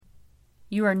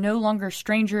You are no longer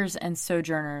strangers and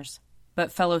sojourners,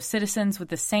 but fellow citizens with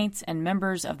the saints and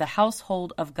members of the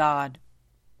household of God.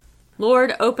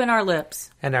 Lord, open our lips,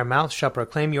 and our mouth shall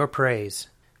proclaim your praise.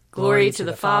 Glory to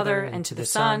the Father, and to the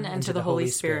Son, and to the Holy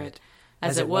Spirit,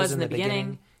 as it was in the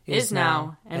beginning, is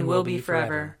now, and will be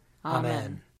forever.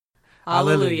 Amen.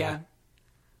 Alleluia.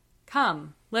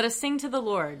 Come, let us sing to the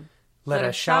Lord. Let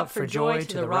us shout for joy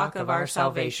to the rock of our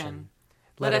salvation.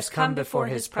 Let us come before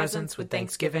his presence with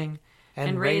thanksgiving,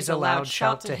 and raise a loud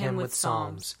shout to him with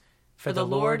psalms. For the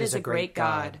Lord is a great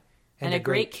God, and a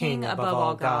great King above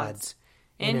all gods.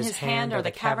 In his hand are the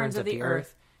caverns of the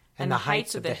earth, and the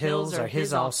heights of the hills are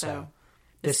his also.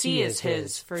 The sea is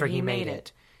his, for he made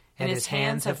it, and his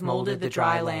hands have molded the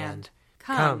dry land.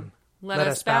 Come, let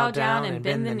us bow down and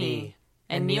bend the knee,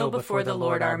 and kneel before the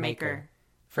Lord our Maker.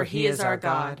 For he is our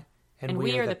God, and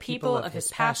we are the people of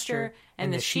his pasture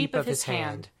and the sheep of his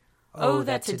hand. Oh,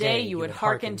 that today you would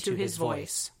hearken to his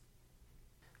voice.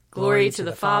 Glory to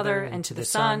the Father, and to the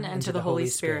Son, and to the Holy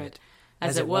Spirit,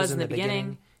 as it was in the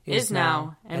beginning, is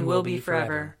now, and will be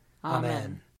forever.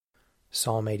 Amen.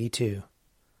 Psalm 82.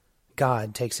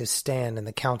 God takes his stand in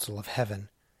the council of heaven.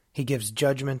 He gives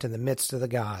judgment in the midst of the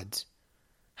gods.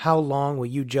 How long will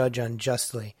you judge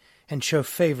unjustly and show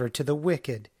favor to the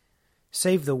wicked?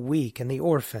 Save the weak and the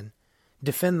orphan.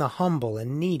 Defend the humble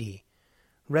and needy.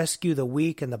 Rescue the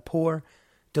weak and the poor.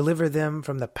 Deliver them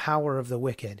from the power of the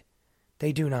wicked.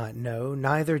 They do not know,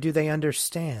 neither do they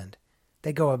understand.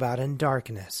 They go about in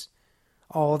darkness.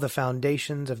 All the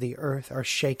foundations of the earth are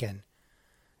shaken.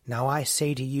 Now I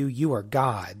say to you, you are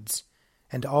gods,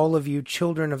 and all of you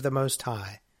children of the Most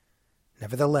High.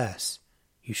 Nevertheless,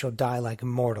 you shall die like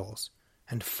mortals,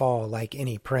 and fall like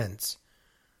any prince.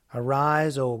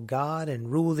 Arise, O God,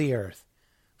 and rule the earth,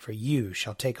 for you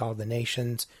shall take all the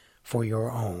nations for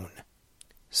your own.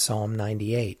 Psalm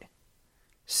 98.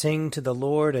 Sing to the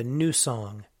Lord a new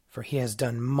song, for he has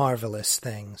done marvelous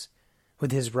things.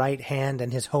 With his right hand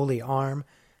and his holy arm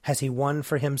has he won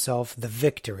for himself the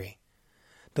victory.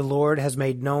 The Lord has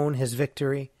made known his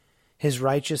victory. His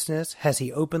righteousness has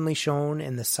he openly shown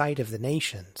in the sight of the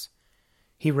nations.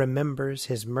 He remembers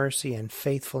his mercy and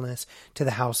faithfulness to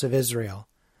the house of Israel,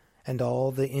 and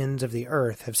all the ends of the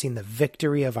earth have seen the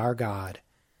victory of our God.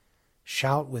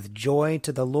 Shout with joy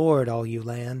to the Lord, all you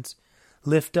lands.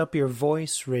 Lift up your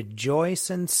voice, rejoice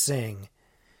and sing.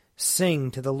 Sing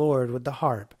to the Lord with the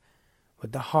harp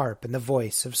and the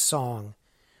voice of song,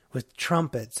 with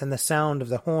trumpets and the sound of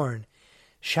the horn.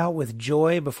 Shout with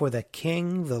joy before the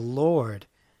King, the Lord.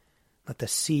 Let the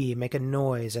sea make a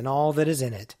noise and all that is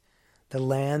in it, the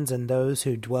lands and those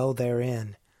who dwell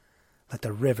therein. Let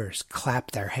the rivers clap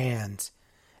their hands,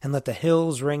 and let the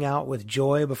hills ring out with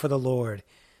joy before the Lord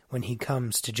when he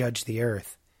comes to judge the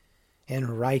earth. In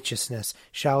righteousness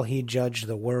shall he judge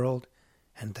the world,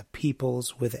 and the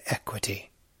peoples with equity.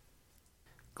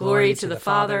 Glory to the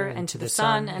Father, and to the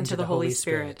Son, and to the Holy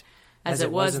Spirit, as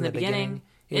it was in the beginning,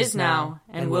 is now,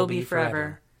 and will be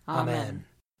forever. Amen.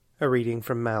 A reading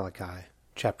from Malachi,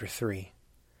 chapter 3.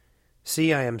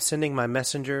 See, I am sending my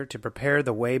messenger to prepare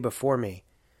the way before me,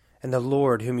 and the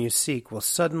Lord whom you seek will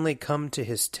suddenly come to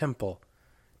his temple.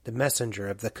 The messenger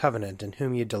of the covenant in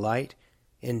whom you delight,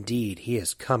 indeed he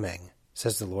is coming,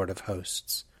 says the Lord of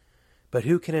hosts. But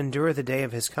who can endure the day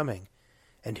of his coming?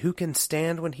 And who can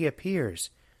stand when he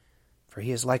appears? For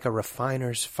he is like a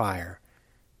refiner's fire,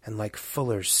 and like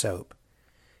fuller's soap.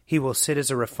 He will sit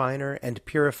as a refiner and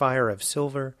purifier of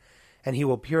silver, and he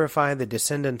will purify the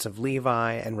descendants of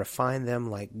Levi and refine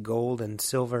them like gold and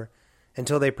silver,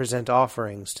 until they present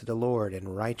offerings to the Lord in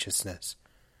righteousness.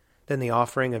 Then the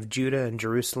offering of Judah and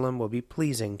Jerusalem will be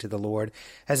pleasing to the Lord,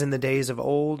 as in the days of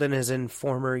old and as in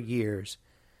former years.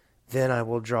 Then I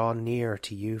will draw near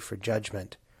to you for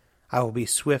judgment. I will be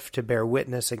swift to bear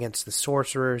witness against the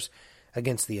sorcerers,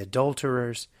 against the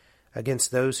adulterers,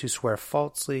 against those who swear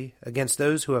falsely, against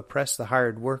those who oppress the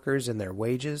hired workers in their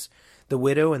wages, the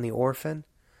widow and the orphan,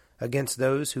 against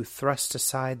those who thrust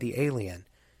aside the alien,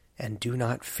 and do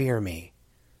not fear me,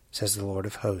 says the Lord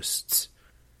of hosts.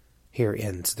 Here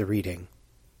ends the reading.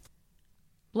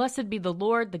 Blessed be the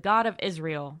Lord, the God of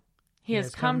Israel. He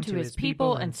has come to his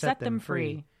people and set them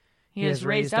free. He has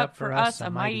raised up for us a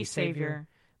mighty Savior,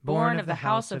 born of the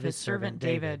house of his servant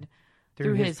David.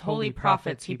 Through his holy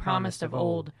prophets he promised of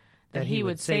old that he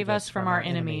would save us from our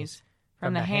enemies,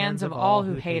 from the hands of all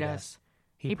who hate us.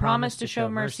 He promised to show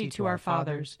mercy to our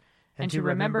fathers, and to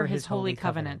remember his holy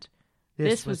covenant.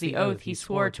 This was the oath he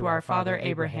swore to our father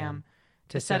Abraham,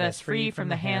 to set us free from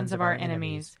the hands of our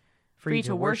enemies, free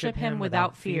to worship him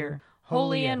without fear,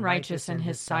 holy and righteous in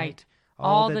his sight,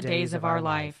 all the days of our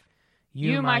life.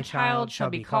 You, my child, shall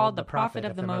be called the prophet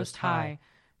of the Most High,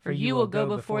 for you will go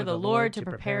before the Lord to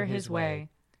prepare his way,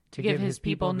 to give his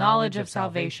people knowledge of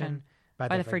salvation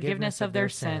by the forgiveness of their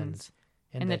sins.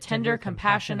 In the tender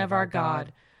compassion of our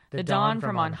God, the dawn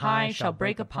from on high shall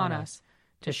break upon us,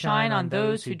 to shine on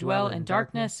those who dwell in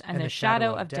darkness and the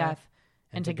shadow of death,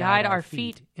 and to guide our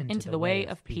feet into the way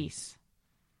of peace.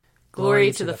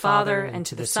 Glory to the Father, and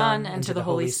to the Son, and to the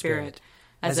Holy Spirit,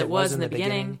 as it was in the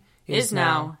beginning, is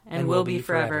now, and will be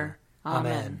forever.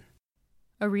 Amen.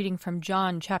 A reading from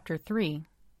John chapter 3.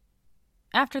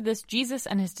 After this, Jesus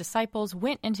and his disciples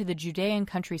went into the Judean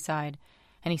countryside,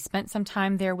 and he spent some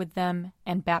time there with them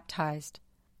and baptized.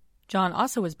 John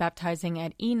also was baptizing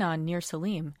at Enon near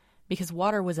Salim, because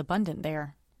water was abundant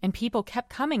there, and people kept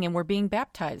coming and were being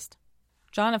baptized.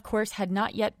 John, of course, had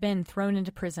not yet been thrown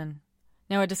into prison.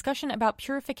 Now a discussion about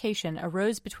purification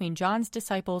arose between John's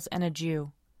disciples and a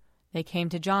Jew. They came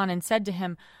to John and said to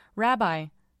him, "Rabbi,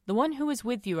 the one who was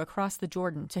with you across the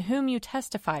Jordan, to whom you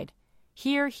testified,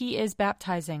 here he is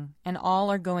baptizing, and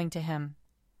all are going to him."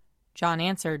 John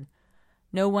answered,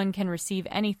 "No one can receive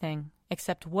anything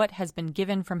except what has been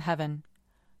given from heaven.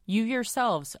 You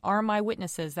yourselves are my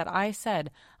witnesses that I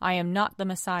said, I am not the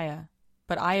Messiah,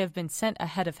 but I have been sent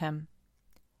ahead of him.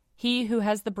 He who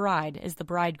has the bride is the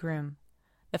bridegroom.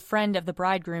 The friend of the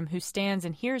bridegroom who stands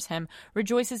and hears him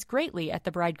rejoices greatly at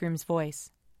the bridegroom's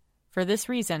voice. For this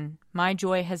reason, my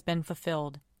joy has been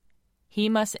fulfilled. He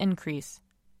must increase,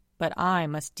 but I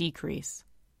must decrease."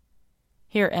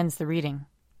 Here ends the reading.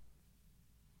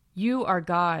 You are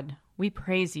God, we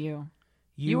praise you.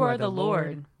 You are the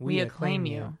Lord, we acclaim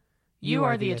you. You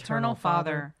are the eternal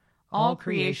Father, all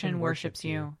creation worships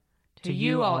you. To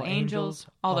you all angels,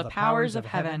 all the powers of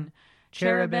heaven,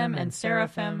 cherubim and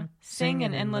seraphim, sing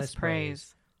in endless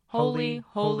praise. Holy,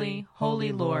 holy,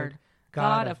 holy Lord,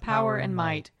 God of power and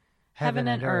might, heaven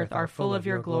and earth are full of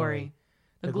your glory.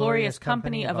 The glorious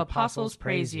company of apostles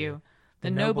praise you.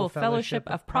 The noble fellowship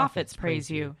of prophets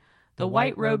praise you. The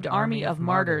white-robed army of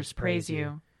martyrs praise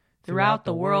you. Throughout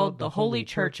the world the Holy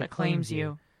Church acclaims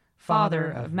you. Father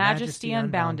of majesty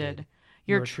unbounded,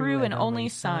 your true and only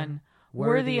Son,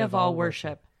 worthy of all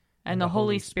worship, and the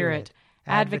Holy Spirit,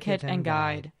 advocate and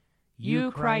guide.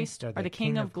 You, Christ, are the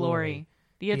King of glory,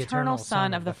 the eternal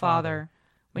Son of the Father.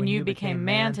 When you became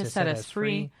man to set us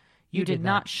free, you did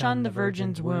not shun the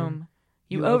Virgin's womb.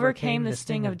 You overcame the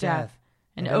sting of death,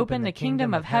 and opened the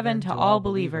kingdom of heaven to all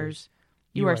believers.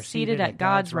 You are seated at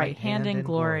God's right hand in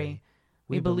glory.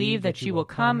 We believe that you will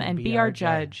come and be our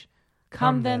judge.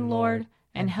 Come then, Lord,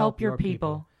 and help your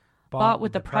people, bought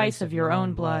with the price of your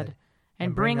own blood,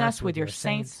 and bring us with your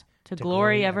saints to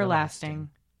glory everlasting.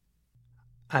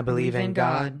 I believe in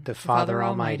God, the Father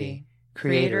Almighty,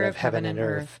 creator of heaven and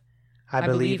earth. I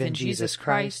believe in Jesus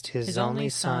Christ, his only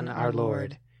Son, our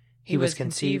Lord. He was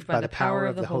conceived by the power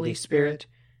of the Holy Spirit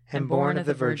and born of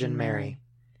the Virgin Mary.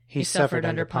 He suffered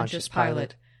under Pontius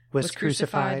Pilate, was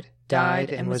crucified, died,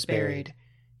 and was buried.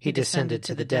 He descended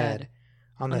to the dead.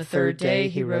 On the third day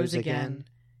he rose again.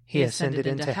 He ascended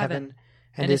into heaven,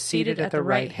 and is seated at the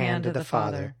right hand of the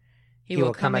Father. He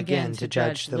will come again to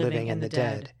judge the living and the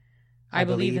dead. I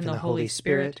believe in the Holy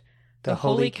Spirit, the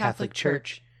Holy Catholic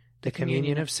Church, the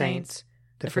communion of saints,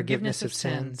 the forgiveness of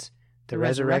sins, the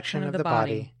resurrection of the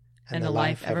body, and the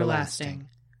life everlasting.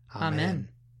 Amen.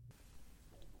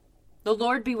 The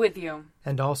Lord be with you.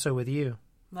 And also with you.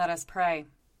 Let us pray.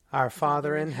 Our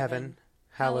Father in heaven,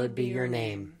 hallowed be your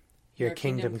name. Your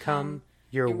kingdom come,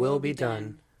 your will be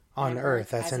done, on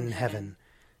earth as in heaven.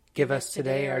 Give us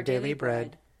today our daily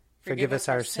bread. Forgive us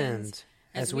our sins,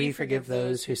 as we forgive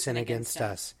those who sin against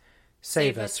us.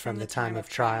 Save us from the time of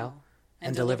trial,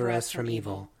 and deliver us from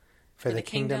evil. For the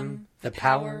kingdom, the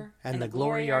power, and the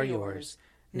glory are yours,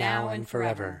 now and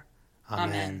forever.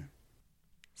 Amen.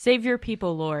 Save your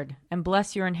people, Lord, and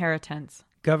bless your inheritance.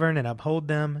 Govern and uphold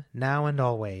them, now and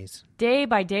always. Day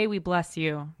by day we bless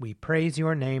you. We praise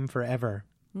your name forever.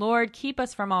 Lord, keep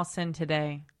us from all sin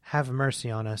today. Have mercy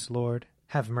on us, Lord.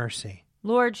 Have mercy.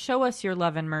 Lord, show us your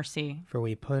love and mercy. For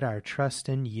we put our trust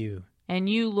in you. And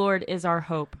you, Lord, is our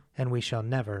hope. And we shall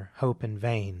never hope in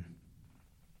vain.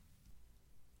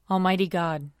 Almighty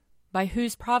God, by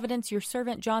whose providence your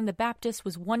servant John the Baptist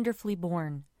was wonderfully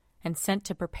born, and sent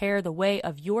to prepare the way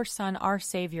of your Son, our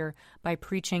Savior, by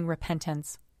preaching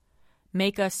repentance.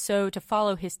 Make us so to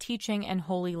follow his teaching and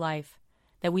holy life,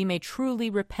 that we may truly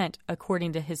repent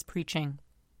according to his preaching.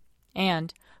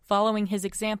 And, following his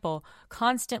example,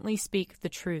 constantly speak the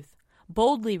truth,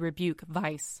 boldly rebuke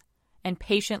vice, and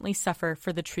patiently suffer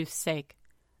for the truth's sake.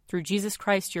 Through Jesus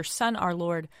Christ, your Son, our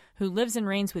Lord, who lives and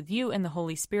reigns with you in the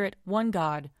Holy Spirit, one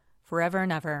God, forever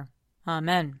and ever.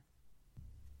 Amen.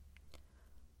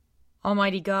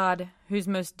 Almighty God, whose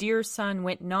most dear Son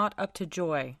went not up to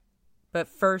joy, but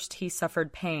first he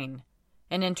suffered pain,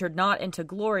 and entered not into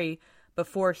glory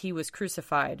before he was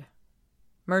crucified,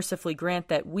 mercifully grant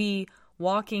that we,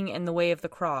 walking in the way of the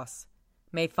cross,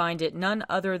 may find it none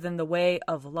other than the way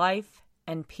of life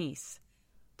and peace.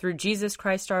 Through Jesus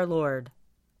Christ our Lord.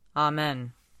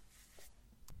 Amen.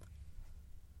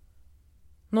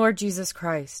 Lord Jesus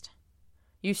Christ,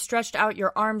 you stretched out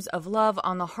your arms of love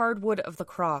on the hard wood of the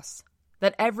cross,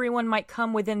 that everyone might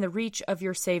come within the reach of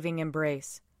your saving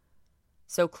embrace.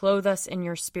 So clothe us in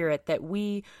your Spirit, that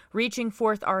we, reaching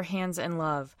forth our hands in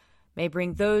love, may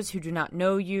bring those who do not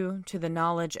know you to the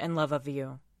knowledge and love of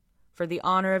you. For the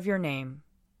honor of your name.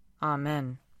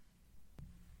 Amen.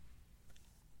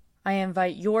 I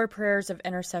invite your prayers of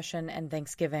intercession and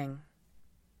thanksgiving.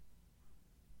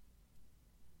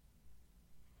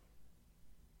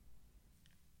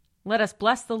 Let us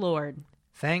bless the Lord.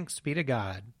 Thanks be to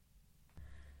God.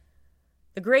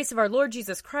 The grace of our Lord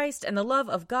Jesus Christ, and the love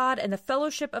of God, and the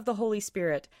fellowship of the Holy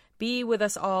Spirit be with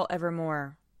us all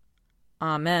evermore.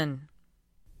 Amen.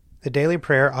 The Daily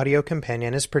Prayer audio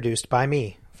companion is produced by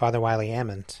me, Father Wiley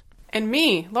Ammons. And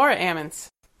me, Laura Ammons.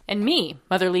 And me,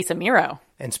 Mother Lisa Miro.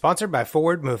 And sponsored by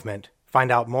Forward Movement.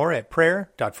 Find out more at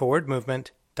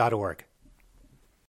prayer.forwardmovement.org.